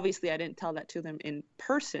 And obviously I didn't tell that to them in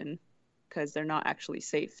person because they're not actually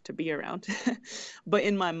safe to be around. But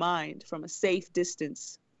in my mind, from a safe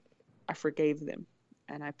distance, I forgave them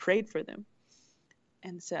and I prayed for them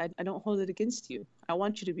and said, I don't hold it against you. I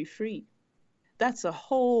want you to be free. That's a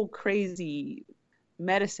whole crazy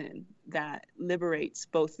medicine that liberates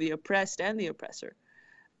both the oppressed and the oppressor.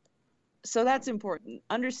 So that's important.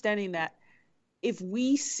 Understanding that if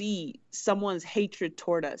we see someone's hatred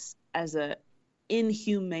toward us as an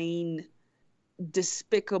inhumane,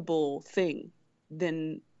 despicable thing,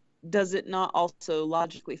 then does it not also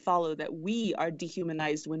logically follow that we are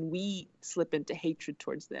dehumanized when we slip into hatred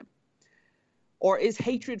towards them? Or is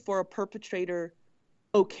hatred for a perpetrator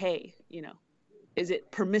okay? Is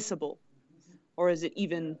it permissible? Or is it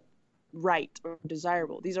even right or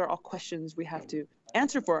desirable? These are all questions we have to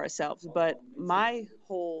answer for ourselves. But my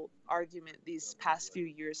whole argument these past few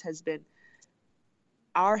years has been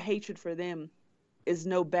our hatred for them is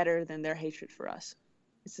no better than their hatred for us.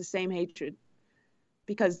 It's the same hatred,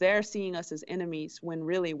 because they're seeing us as enemies when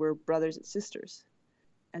really we're brothers and sisters.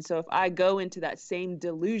 And so if I go into that same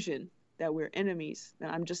delusion that we're enemies, then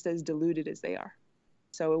I'm just as deluded as they are.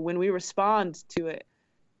 So when we respond to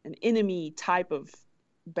an enemy type of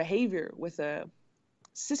behavior with a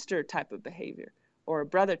sister type of behavior or a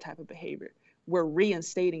brother type of behavior, we're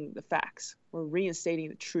reinstating the facts. We're reinstating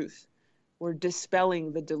the truth. We're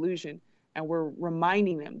dispelling the delusion, and we're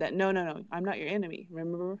reminding them that no, I'm not your enemy.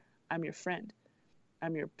 Remember, I'm your friend.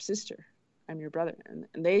 I'm your sister. I'm your brother.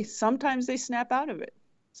 And sometimes they snap out of it.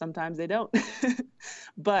 Sometimes they don't.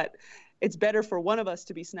 But it's better for one of us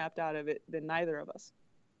to be snapped out of it than neither of us.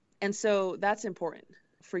 And so that's important.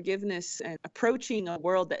 Forgiveness and approaching a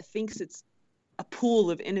world that thinks it's a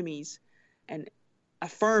pool of enemies and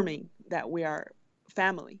affirming that we are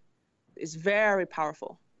family is very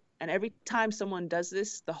powerful. And every time someone does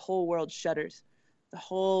this, the whole world shudders. The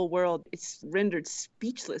whole world is rendered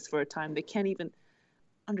speechless for a time. They can't even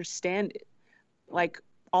understand it. Like,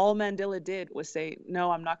 all Mandela did was say,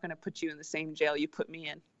 no, I'm not going to put you in the same jail you put me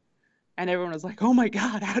in. And everyone was like, oh my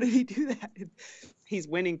God, how did he do that? And he's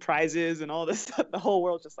winning prizes and all this stuff. The whole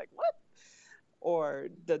world's just like, what? Or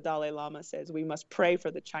the Dalai Lama says, we must pray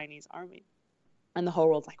for the Chinese army. And the whole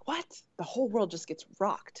world's like, what? The whole world just gets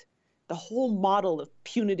rocked. The whole model of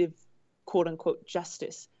punitive, quote unquote,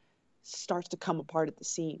 justice starts to come apart at the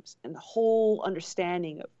seams. And the whole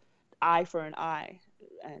understanding of eye for an eye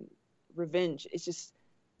and revenge is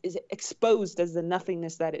exposed as the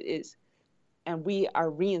nothingness that it is. And we are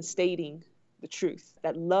reinstating the truth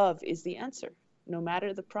that love is the answer, no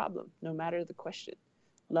matter the problem, no matter the question.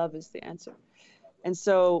 Love is the answer. And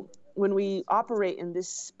so when we operate in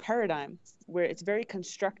this paradigm where it's very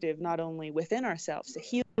constructive, not only within ourselves to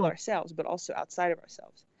heal ourselves, but also outside of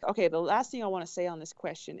ourselves. Okay, the last thing I want to say on this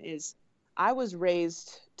question is I was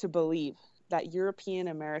raised to believe that European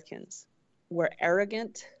Americans were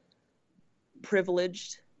arrogant,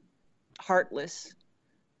 privileged, heartless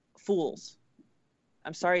fools.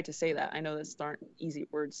 I'm sorry to say that. I know those aren't easy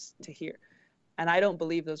words to hear. And I don't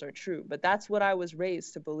believe those are true, but that's what I was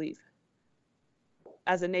raised to believe.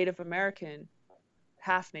 As a Native American,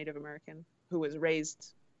 half Native American, who was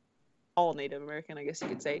raised all Native American, I guess you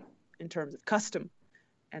could say, in terms of custom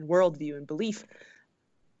and worldview and belief,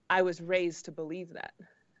 I was raised to believe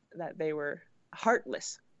that they were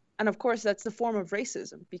heartless. And of course, that's the form of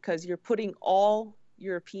racism, because you're putting all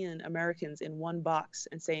European Americans in one box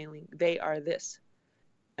and saying they are this.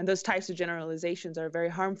 And those types of generalizations are very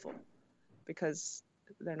harmful because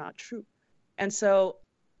they're not true. And so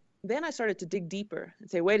then I started to dig deeper and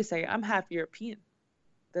say, wait a second, I'm half European.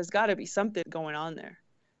 There's got to be something going on there.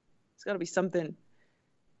 There's got to be something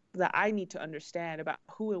that I need to understand about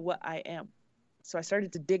who and what I am. So I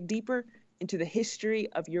started to dig deeper into the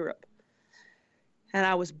history of Europe. And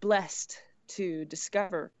I was blessed to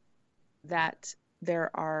discover that there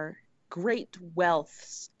are great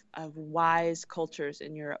wealths of wise cultures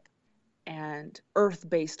in Europe and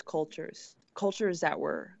earth-based cultures, cultures that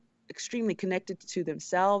were extremely connected to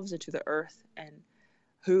themselves and to the earth, and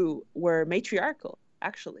who were matriarchal,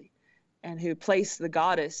 actually, and who placed the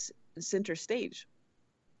goddess center stage.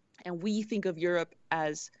 And we think of Europe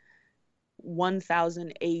as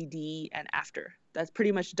 1000 AD and after. That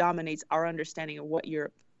pretty much dominates our understanding of what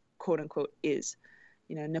Europe, quote unquote, is.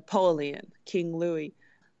 You know, Napoleon, King Louis,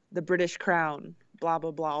 the British crown, blah,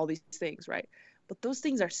 blah, blah, all these things, right? But those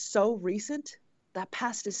things are so recent. That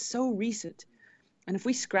past is so recent. And if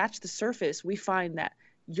we scratch the surface, we find that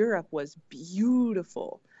Europe was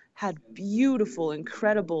beautiful, had beautiful,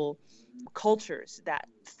 incredible cultures that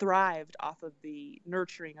thrived off of the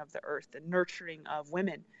nurturing of the earth, the nurturing of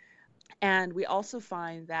women. And we also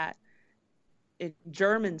find that in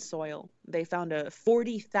German soil, they found a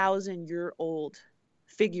 40,000-year-old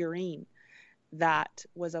figurine that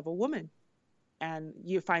was of a woman. And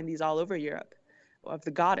you find these all over Europe, of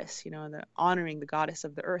the goddess, you know, and honoring the goddess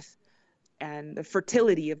of the earth and the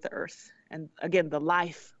fertility of the earth. And again, the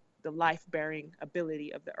life-bearing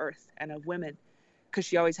ability of the earth and of women, because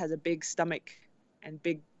she always has a big stomach and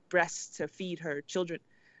big breasts to feed her children,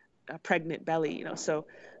 a pregnant belly, you know, so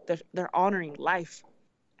they're honoring life.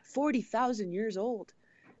 40,000 years old.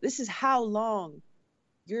 This is how long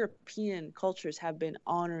European cultures have been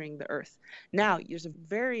honoring the earth. Now, there's a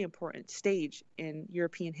very important stage in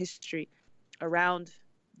European history around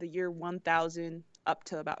the year 1000 up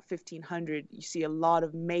to about 1500. You see a lot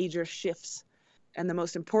of major shifts. And the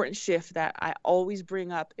most important shift that I always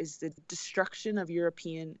bring up is the destruction of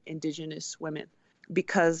European indigenous women,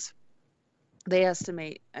 because they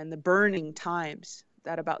estimate, and the burning times,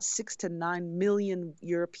 that about 6 to 9 million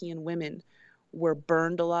European women were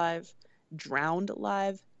burned alive, drowned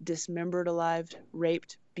alive, dismembered alive,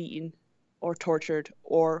 raped, beaten, or tortured,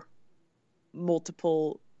 or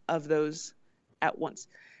multiple of those at once.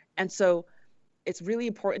 And so it's really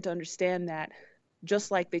important to understand that just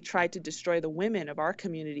like they tried to destroy the women of our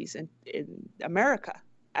communities in America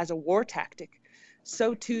as a war tactic,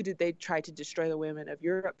 so too did they try to destroy the women of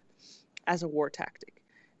Europe as a war tactic.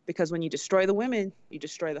 Because when you destroy the women, you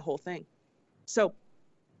destroy the whole thing. So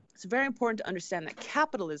it's very important to understand that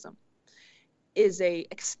capitalism is an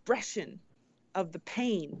expression of the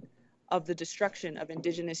pain of the destruction of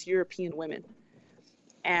indigenous European women.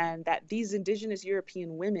 And that these indigenous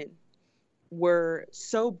European women were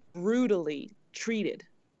so brutally treated,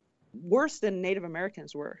 worse than Native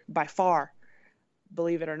Americans were, by far,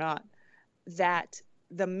 believe it or not, that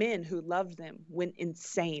the men who loved them went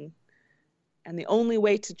insane. And the only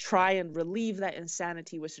way to try and relieve that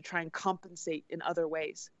insanity was to try and compensate in other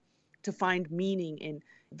ways, to find meaning in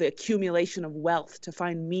the accumulation of wealth, to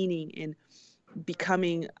find meaning in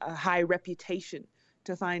becoming a high reputation,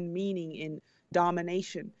 to find meaning in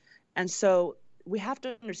domination. And so we have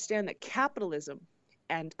to understand that capitalism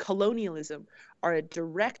and colonialism are a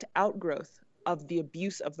direct outgrowth of the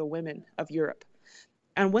abuse of the women of Europe.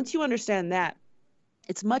 And once you understand that,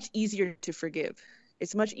 it's much easier to forgive.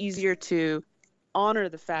 It's much easier to honor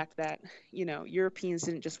the fact that, you know, Europeans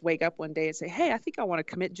didn't just wake up one day and say, hey, I think I want to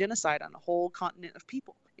commit genocide on a whole continent of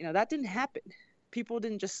people. You know, that didn't happen. People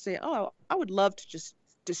didn't just say, oh, I would love to just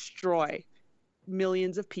destroy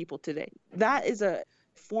millions of people today. That is a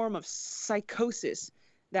form of psychosis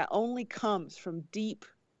that only comes from deep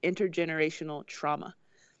intergenerational trauma,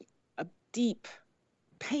 a deep,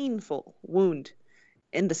 painful wound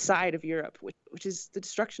in the side of Europe, which is the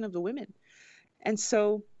destruction of the women. And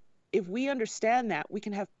so if we understand that, we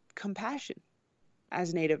can have compassion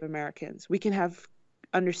as Native Americans. We can have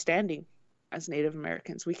understanding as Native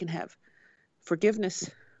Americans. We can have forgiveness.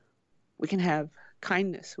 We can have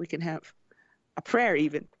kindness. We can have a prayer,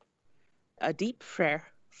 even a deep prayer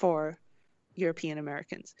for European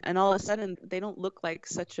Americans. And all of a sudden, they don't look like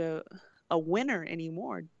such a winner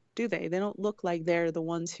anymore, do they? They don't look like they're the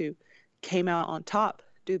ones who came out on top,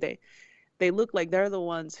 do they? They look like they're the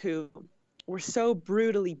ones who were so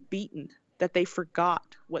brutally beaten that they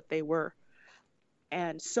forgot what they were,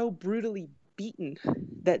 and so brutally beaten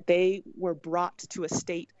that they were brought to a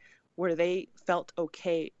state where they felt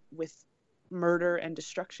okay with murder and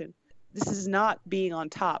destruction. This is not being on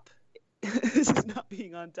top. This is not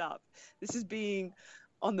being on top. This is being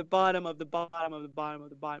on the bottom of the bottom of the bottom of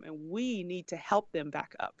the bottom. And we need to help them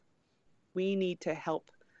back up. We need to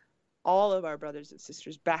help all of our brothers and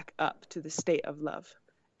sisters back up to the state of love.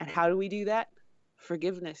 And how do we do that?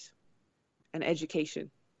 Forgiveness and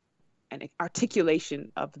education and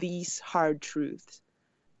articulation of these hard truths.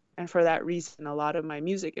 And for that reason, a lot of my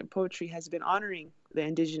music and poetry has been honoring the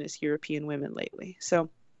Indigenous European women lately. So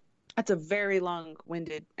that's a very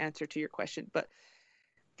long-winded answer to your question, but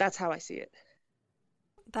that's how I see it.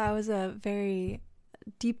 That was a very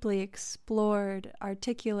deeply explored,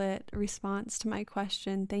 articulate response to my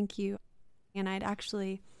question. Thank you. And I'd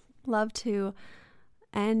actually love to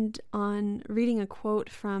end on reading a quote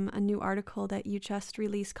from a new article that you just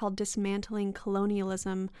released called Dismantling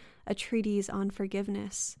Colonialism, a Treatise on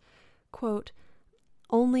Forgiveness. Quote,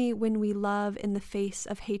 "Only when we love in the face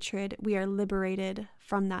of hatred, we are liberated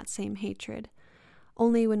from that same hatred.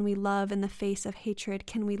 Only when we love in the face of hatred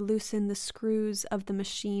can we loosen the screws of the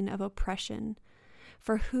machine of oppression.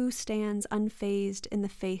 For who stands unfazed in the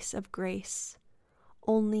face of grace?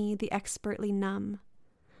 Only the expertly numb.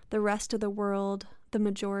 The rest of the world, the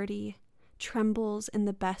majority, trembles in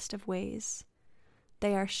the best of ways.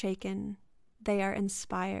 They are shaken. They are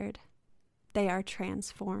inspired. They are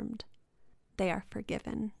transformed. They are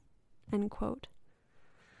forgiven." End quote.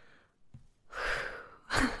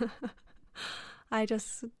 I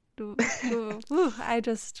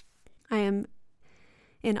am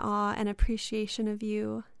in awe and appreciation of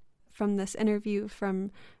you from this interview,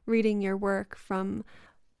 from reading your work, from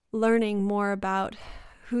learning more about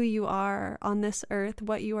who you are on this earth,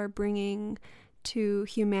 what you are bringing to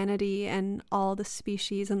humanity and all the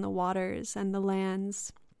species and the waters and the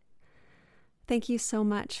lands. Thank you so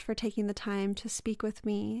much for taking the time to speak with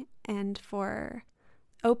me and for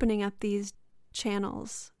opening up these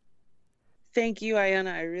channels. Thank you,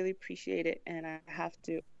 Ayana. I really appreciate it. And I have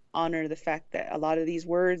to honor the fact that a lot of these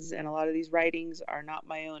words and a lot of these writings are not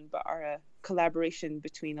my own, but are a collaboration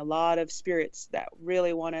between a lot of spirits that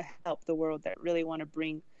really want to help the world, that really want to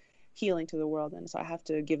bring healing to the world. And so I have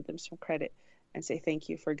to give them some credit and say thank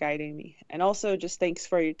you for guiding me. And also just thanks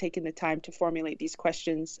for taking the time to formulate these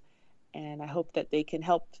questions. And I hope that they can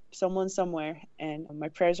help someone somewhere. And my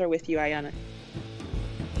prayers are with you, Ayana.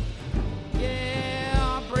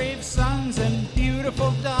 Yeah, brave sons and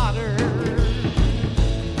beautiful daughters.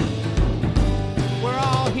 We're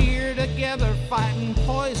all here together fighting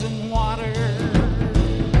poison water.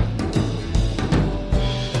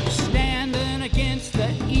 Standing against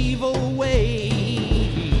the evil way.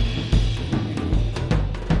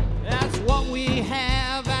 That's what we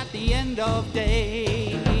have at the end of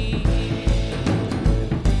day.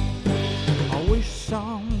 I wish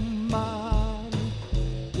somebody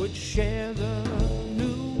would share the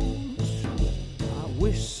news. I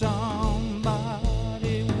wish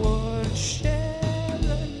somebody would share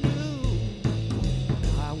the news.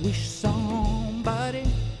 I wish somebody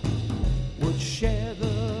would share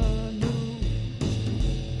the news.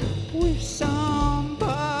 Wish somebody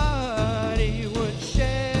would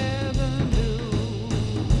share the news.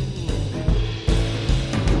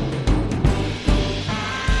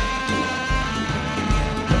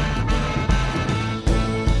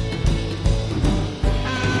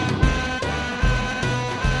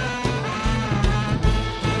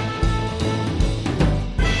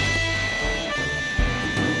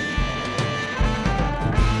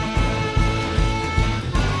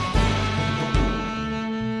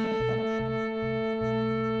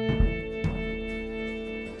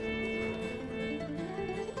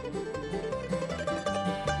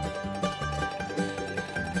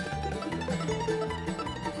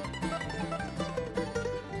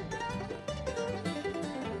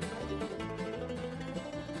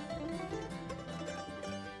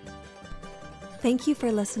 Thank you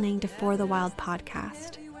for listening to For the Wild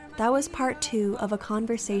podcast. That was part 2 of a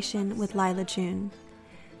conversation with LYLA June.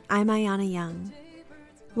 I'm Ayana Young.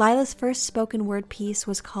 LYLA's first spoken word piece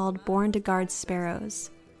was called Born to Guard Sparrows.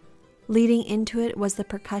 Leading into it was the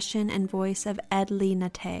percussion and voice of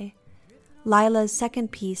LYLA. LYLA's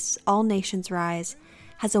second piece, All Nations Rise,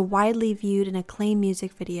 has a widely viewed and acclaimed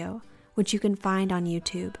music video, which you can find on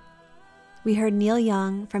YouTube. We heard Neil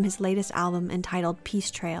Young from his latest album entitled Peace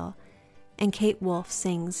Trail, and Kate Wolf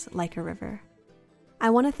sings Like a River. I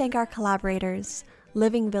want to thank our collaborators,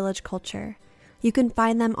 Living Village Culture. You can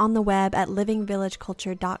find them on the web at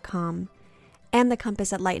livingvillageculture.com and The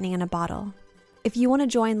Compass at Lightning in a Bottle. If you want to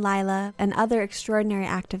join LYLA and other extraordinary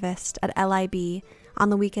activists at LIB on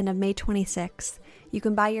the weekend of May 26th, you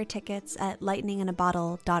can buy your tickets at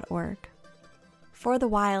lightninginabottle.org. For the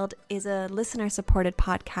Wild is a listener-supported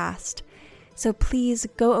podcast, so please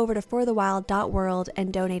go over to forthewild.world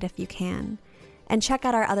and donate if you can. And check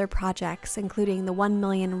out our other projects, including the 1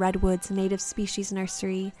 Million Redwoods Native Species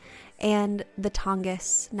Nursery and the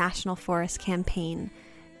Tongass National Forest campaign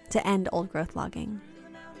to end old-growth logging.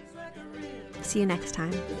 See you next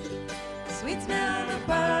time. Sweet smell of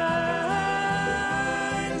pines,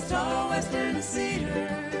 tall western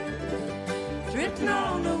cedar, drifting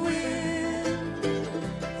on the wind,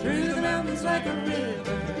 through the mountains like a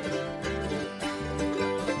river.